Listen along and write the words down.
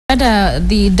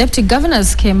The deputy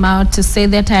governors came out to say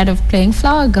they're tired of playing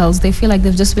flower girls. They feel like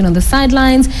they've just been on the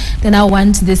sidelines. They now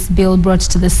want this bill brought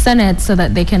to the Senate so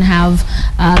that they can have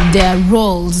their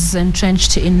roles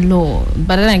entrenched in law.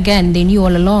 But then again, they knew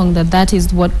all along that that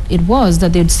is what it was,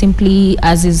 that they'd simply,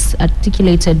 as is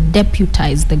articulated,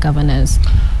 deputize the governors.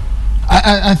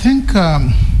 I think,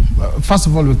 first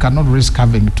of all, we cannot risk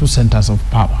having two centers of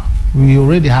power. We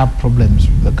already have problems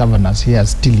with the governors here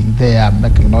stealing there,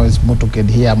 making noise, motorcade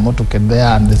here, motorcade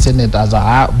there, and the senators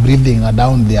are breathing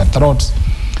down their throats.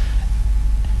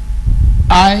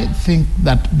 I think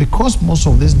that because most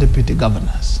of these deputy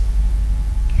governors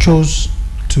chose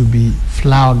to be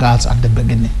flower girls at the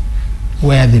beginning,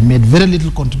 where they made very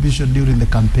little contribution during the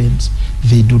campaigns,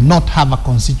 they do not have a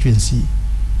constituency.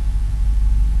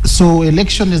 So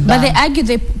election is done. But they argue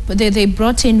they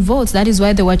brought in votes. That is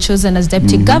why they were chosen as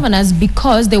deputy governors,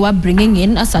 because they were bringing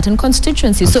in a certain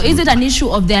constituency. Absolutely. So is it an issue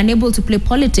of they're unable to play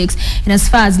politics in as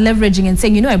far as leveraging and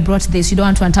saying, you know, I brought this, you don't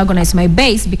want to antagonize my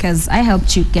base because I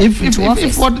helped you get into office?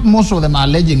 If what most of them are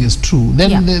alleging is true,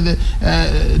 then the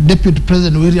Deputy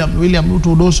President William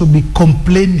Ruto would also be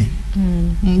complaining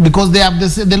because they have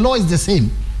the law is the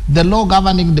same. The law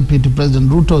governing Deputy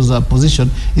President Ruto's position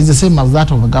is the same as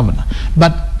that of a governor.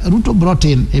 But Ruto brought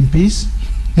in MPs,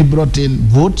 he brought in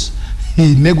votes,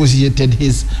 he negotiated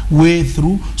his way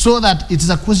through, so that it is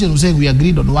a question of saying we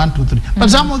agreed on 1, 2, 3. But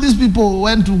some of these people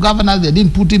went to governors, they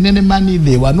didn't put in any money,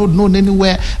 they were not known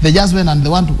anywhere, they just went and they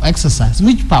want to exercise.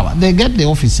 Which power? They get the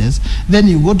offices, then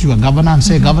you go to your governor and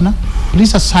say, Governor,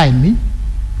 please assign me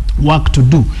work to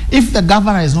do. If the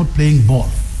governor is not playing ball,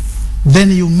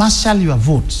 then you marshal your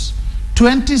votes.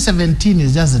 2017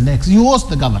 is just the next. You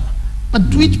host the governor. But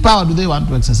which power do they want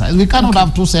to exercise? We cannot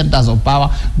have two centers of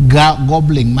power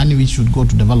gobbling money which should go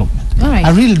to development. All right.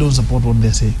 I really don't support what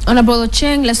they say. Honorable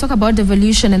Ocheng, let's talk about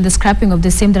devolution and the scrapping of the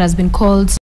same that has been called